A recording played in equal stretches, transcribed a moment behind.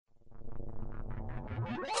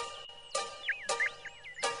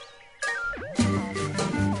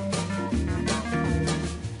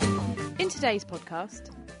today's podcast,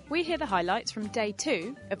 we hear the highlights from Day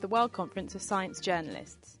 2 of the World Conference of Science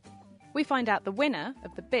Journalists. We find out the winner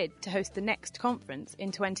of the bid to host the next conference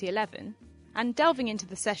in 2011, and delving into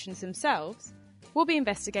the sessions themselves, we'll be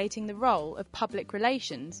investigating the role of public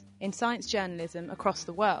relations in science journalism across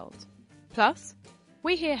the world. Plus,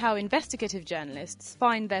 we hear how investigative journalists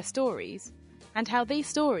find their stories and how these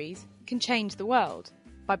stories can change the world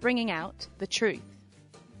by bringing out the truth.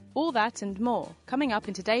 All that and more coming up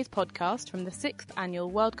in today's podcast from the 6th Annual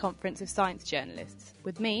World Conference of Science Journalists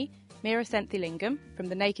with me, Meera Senthilingam from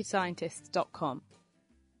thenakedscientists.com.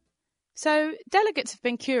 So, delegates have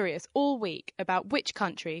been curious all week about which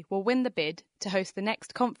country will win the bid to host the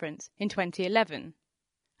next conference in 2011.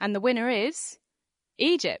 And the winner is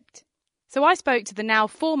Egypt. So I spoke to the now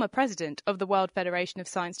former president of the World Federation of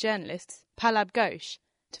Science Journalists, Pallab Ghosh,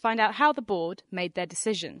 to find out how the board made their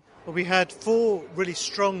decision. Well, we had 4 really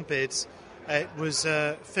strong bids. It was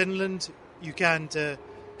Finland, Uganda,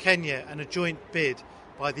 Kenya, and a joint bid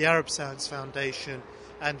by the Arab Science Foundation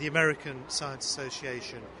and the American Science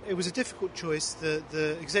Association. It was a difficult choice.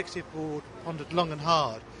 The executive board pondered long and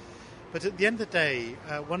hard. But at the end of the day,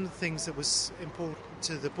 one of the things that was important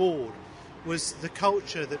to the board was the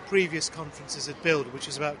culture that previous conferences had built, which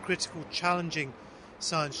was about critical, challenging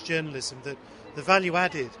science journalism, that the value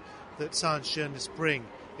added that science journalists bring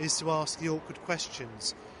is to ask the awkward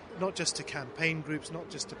questions, not just to campaign groups, not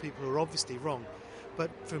just to people who are obviously wrong, but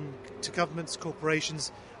to governments,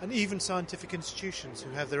 corporations, and even scientific institutions who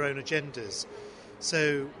have their own agendas.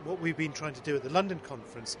 So what we've been trying to do at the London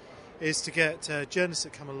conference is to get journalists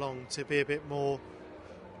that come along to be a bit more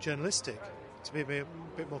journalistic, to be a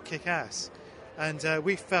bit more kick-ass. And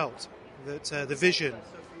we felt that the vision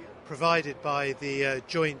provided by the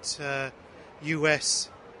joint US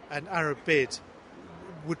and Arab bid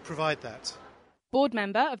would provide that. Board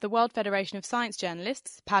member of the World Federation of Science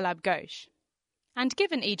Journalists, Pallab Ghosh. And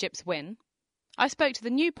given Egypt's win, I spoke to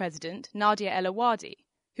the new president, Nadia El Awadi,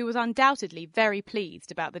 who was undoubtedly very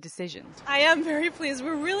pleased about the decision. I am very pleased.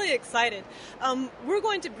 We're really excited. We're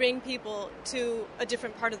going to bring people to a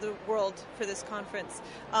different part of the world for this conference.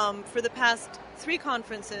 For the past 3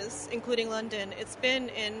 conferences, including London, it's been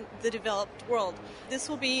in the developed world. This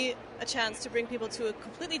will be a chance to bring people to a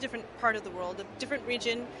completely different part of the world, a different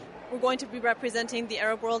region. We're going to be representing the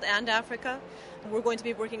Arab world and Africa. We're going to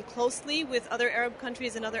be working closely with other Arab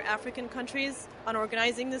countries and other African countries on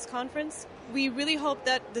organizing this conference. We really hope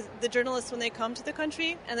that the journalists, when they come to the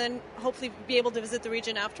country and then hopefully be able to visit the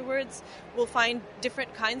region afterwards, will find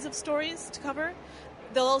different kinds of stories to cover.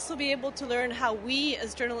 They'll also be able to learn how we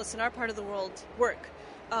as journalists in our part of the world work.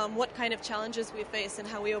 What kind of challenges we face and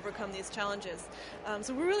how we overcome these challenges.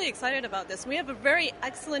 So we're really excited about this. We have a very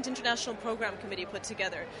excellent international program committee put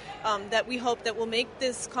together that we hope that will make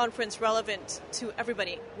this conference relevant to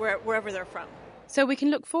everybody, wherever they're from. So we can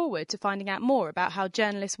look forward to finding out more about how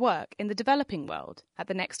journalists work in the developing world at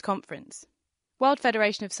the next conference. World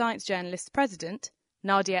Federation of Science Journalists President,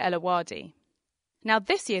 Nadia El Awadi. Now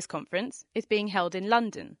this year's conference is being held in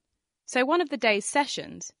London. So one of the day's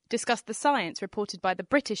sessions discussed the science reported by the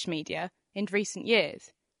British media in recent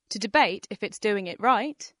years to debate if it's doing it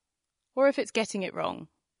right or if it's getting it wrong.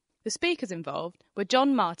 The speakers involved were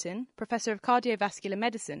John Martin, Professor of Cardiovascular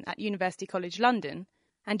Medicine at University College London,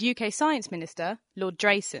 and UK Science Minister Lord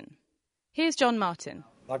Drayson. Here's John Martin.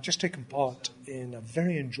 I've just taken part in a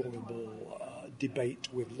very enjoyable debate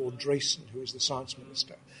with Lord Drayson, who is the Science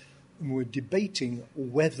Minister, and we're debating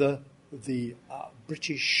whether the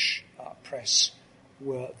British press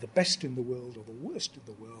were the best in the world or the worst in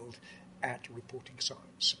the world at reporting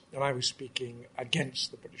science. And I was speaking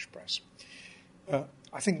against the British press.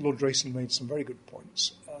 I think Lord Drayson made some very good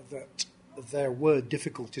points that there were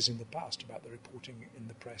difficulties in the past about the reporting in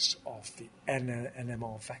the press of the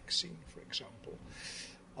NMR vaccine, for example.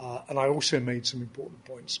 And I also made some important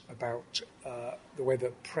points about the way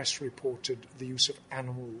the press reported the use of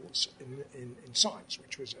animals in science,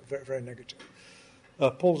 which was very, very negative.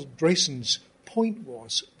 Paul Drayson's point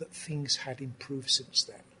was that things had improved since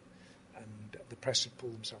then, and the press had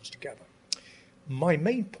pulled themselves together. My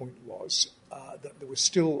main point was that there were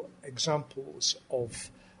still examples of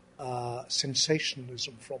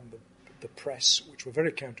sensationalism from the press, which were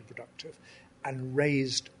very counterproductive, and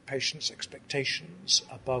raised patients' expectations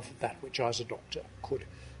above that which I, as a doctor, could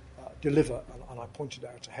deliver. And I pointed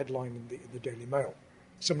out a headline in the Daily Mail.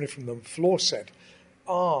 Somebody from the floor said,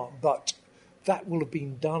 but that will have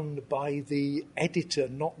been done by the editor,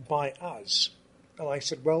 not by us. And I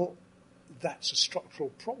said, well, that's a structural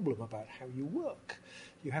problem about how you work.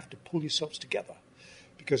 You have to pull yourselves together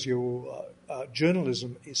because your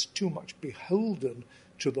journalism is too much beholden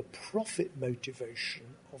to the profit motivation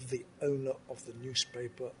of the owner of the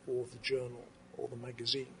newspaper or the journal or the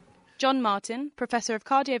magazine. John Martin, Professor of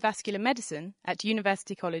Cardiovascular Medicine at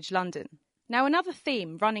University College London. Now, another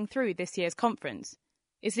theme running through this year's conference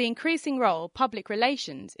is the increasing role public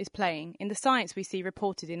relations is playing in the science we see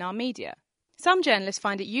reported in our media. Some journalists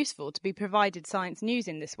find it useful to be provided science news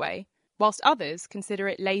in this way, whilst others consider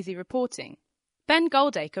it lazy reporting. Ben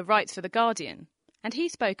Goldacre writes for The Guardian, and he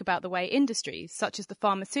spoke about the way industries, such as the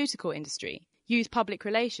pharmaceutical industry, use public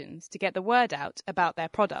relations to get the word out about their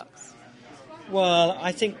products. Well,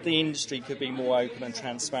 I think the industry could be more open and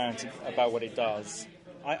transparent about what it does.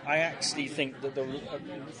 I actually think that the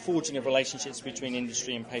forging of relationships between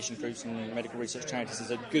industry and patient groups and medical research charities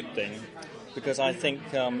is a good thing, because I think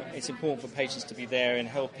it's important for patients to be there in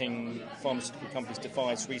helping pharmaceutical companies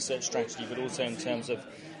devise research strategy, but also in terms of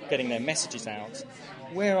getting their messages out.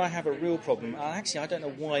 Where I have a real problem, actually I don't know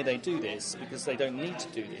why they do this, because they don't need to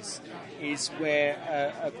do this, is where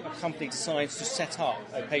a company decides to set up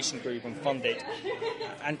a patient group and fund it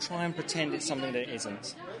and try and pretend it's something that it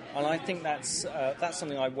isn't. And I think that's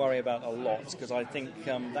something I worry about a lot, because I think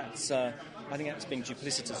that's being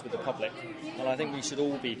duplicitous with the public, and I think we should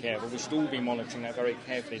all be careful. We should all be monitoring that very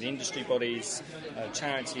carefully. The industry bodies,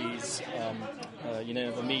 charities,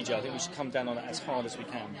 the media. I think we should come down on it as hard as we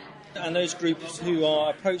can. And those groups who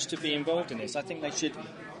are approached to be involved in this, I think they should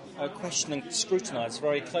question and scrutinise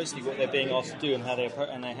very closely what they're being asked to do and how they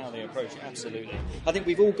approach it. Absolutely. I think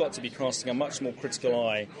we've all got to be casting a much more critical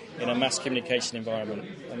eye in a mass communication environment.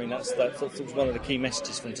 I mean, that's one of the key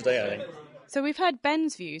messages from today, I think. So we've heard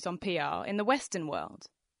Ben's views on PR in the Western world.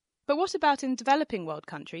 But what about in developing world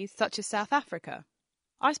countries such as South Africa?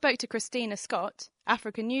 I spoke to Christina Scott,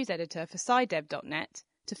 African news editor for SciDev.net,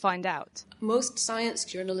 to find out. Most science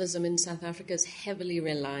journalism in South Africa is heavily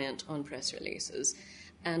reliant on press releases.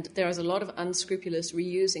 And there is a lot of unscrupulous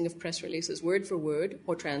reusing of press releases word for word,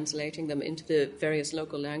 or translating them into the various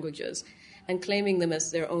local languages and claiming them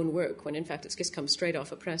as their own work, when in fact it's just come straight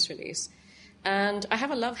off a press release. And I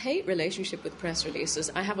have a love-hate relationship with press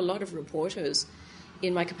releases. I have a lot of reporters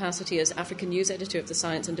in my capacity as African news editor of the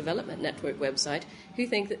Science and Development Network website who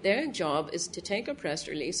think that their job is to take a press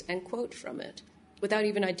release and quote from it without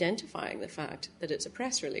even identifying the fact that it's a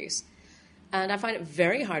press release. And I find it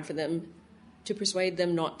very hard for them to persuade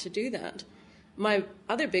them not to do that. My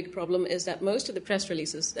other big problem is that most of the press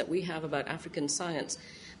releases that we have about African science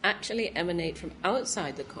actually emanate from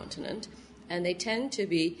outside the continent, and they tend to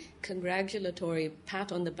be congratulatory,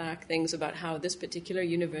 pat-on-the-back things about how this particular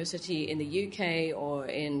university in the UK or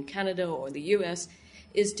in Canada or the US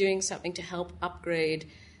is doing something to help upgrade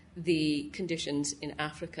the conditions in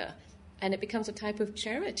Africa. And it becomes a type of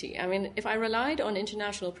charity. I mean, if I relied on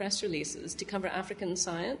international press releases to cover African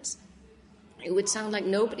science, it would sound like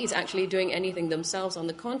nobody's actually doing anything themselves on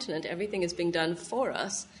the continent. Everything is being done for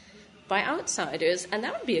us by outsiders, and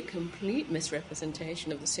that would be a complete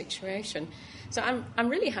misrepresentation of the situation. So I'm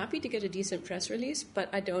really happy to get a decent press release, but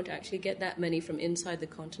I don't actually get that many from inside the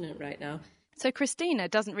continent right now. So Christina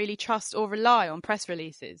doesn't really trust or rely on press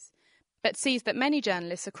releases, but sees that many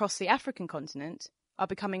journalists across the African continent are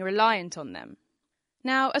becoming reliant on them.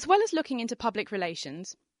 Now, as well as looking into public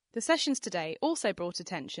relations, the sessions today also brought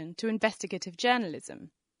attention to investigative journalism.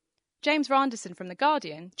 James Randerson from The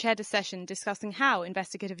Guardian chaired a session discussing how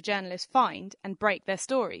investigative journalists find and break their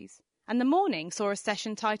stories, and the morning saw a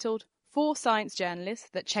session titled 4 Science Journalists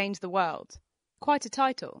That Changed the World. Quite a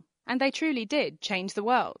title, and they truly did change the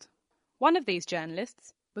world. One of these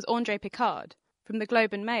journalists was André Picard from the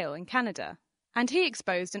Globe and Mail in Canada, and he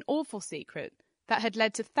exposed an awful secret that had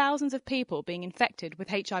led to thousands of people being infected with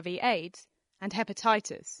HIV/AIDS and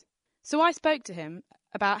hepatitis. So I spoke to him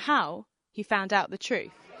about how he found out the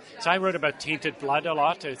truth. So I wrote about tainted blood a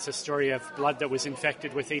lot. It's a story of blood that was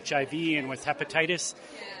infected with HIV and with hepatitis.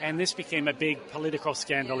 And this became a big political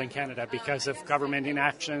scandal in Canada because of government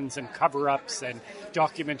inactions and cover-ups and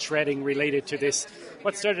document shredding related to this.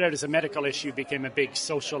 What started out as a medical issue became a big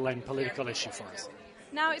social and political issue for us.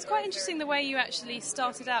 Now, it's quite interesting the way you actually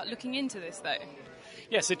started out looking into this, though.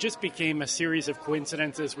 Yes, it just became a series of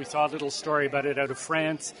coincidences. We saw a little story about it out of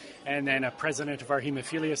France, and then a president of our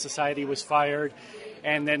Haemophilia Society was fired,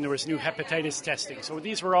 and then there was new hepatitis testing. So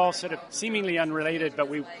these were all sort of seemingly unrelated, but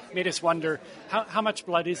we made us wonder how much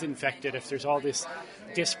blood is infected if there's all this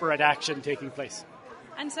disparate action taking place.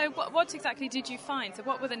 And so what exactly did you find? So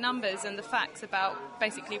what were the numbers and the facts about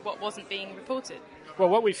basically what wasn't being reported? Well,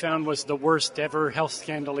 what we found was the worst ever health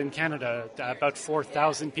scandal in Canada. About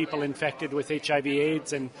 4,000 people infected with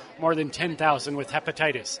HIV/AIDS and more than 10,000 with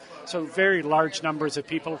hepatitis. So very large numbers of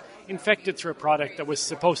people infected through a product that was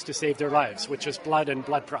supposed to save their lives, which is blood and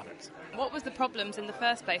blood products. What was the problems in the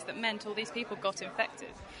first place that meant all these people got infected?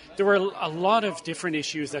 There were a lot of different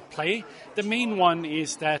issues at play. The main one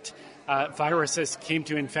is that viruses came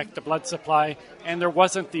to infect the blood supply, and there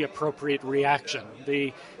wasn't the appropriate reaction.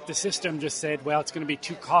 The system just said, well, it's going to be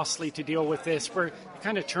too costly to deal with this. We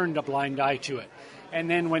kind of turned a blind eye to it. And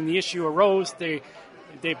then when the issue arose, they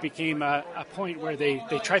became a point where they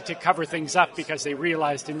tried to cover things up because they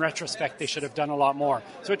realized in retrospect they should have done a lot more.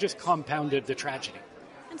 So it just compounded the tragedy.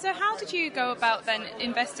 And so how did you go about then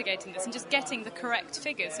investigating this and just getting the correct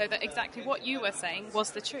figures so that exactly what you were saying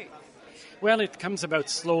was the truth? Well, it comes about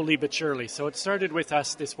slowly but surely. So it started with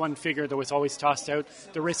us, this one figure that was always tossed out.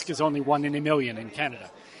 The risk is only 1 in a million in Canada.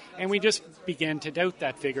 And we just began to doubt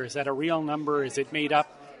that figure. Is that a real number? Is it made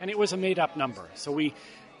up? And it was a made-up number. So we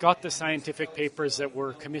got the scientific papers that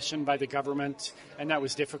were commissioned by the government, and that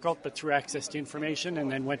was difficult, but through access to information,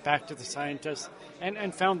 and then went back to the scientists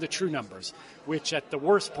and found the true numbers, which at the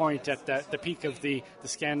worst point, at the peak of the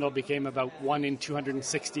scandal, became about 1 in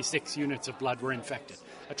 266 units of blood were infected,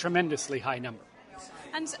 a tremendously high number.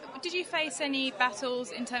 And did you face any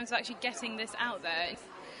battles in terms of actually getting this out there?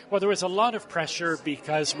 Well, there was a lot of pressure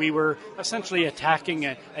because we were essentially attacking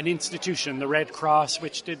an institution, the Red Cross,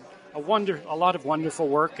 which did a lot of wonderful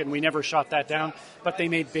work, and we never shot that down, but they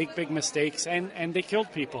made big mistakes, and they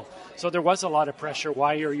killed people. So there was a lot of pressure.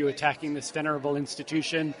 Why are you attacking this venerable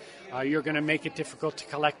institution? You're going to make it difficult to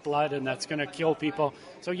collect blood, and that's going to kill people.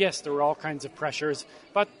 So yes, there were all kinds of pressures,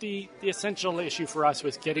 but the essential issue for us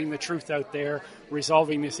was getting the truth out there,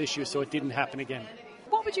 resolving this issue so it didn't happen again.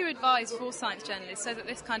 What would you advise for science journalists so that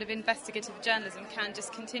this kind of investigative journalism can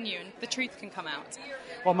just continue and the truth can come out?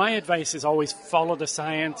 Well, my advice is always follow the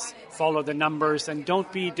science, follow the numbers, and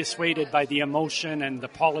don't be dissuaded by the emotion and the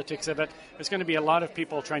politics of it. There's going to be a lot of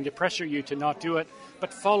people trying to pressure you to not do it,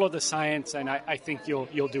 but follow the science, and I think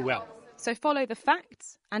you'll do well. So follow the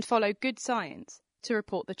facts and follow good science to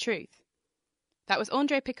report the truth. That was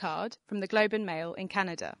André Picard from the Globe and Mail in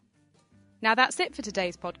Canada. Now that's it for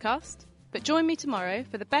today's podcast. But join me tomorrow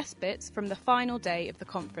for the best bits from the final day of the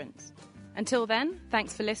conference. Until then,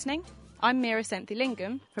 thanks for listening. I'm Meera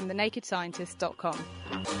Senthilingam from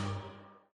thenakedscientist.com.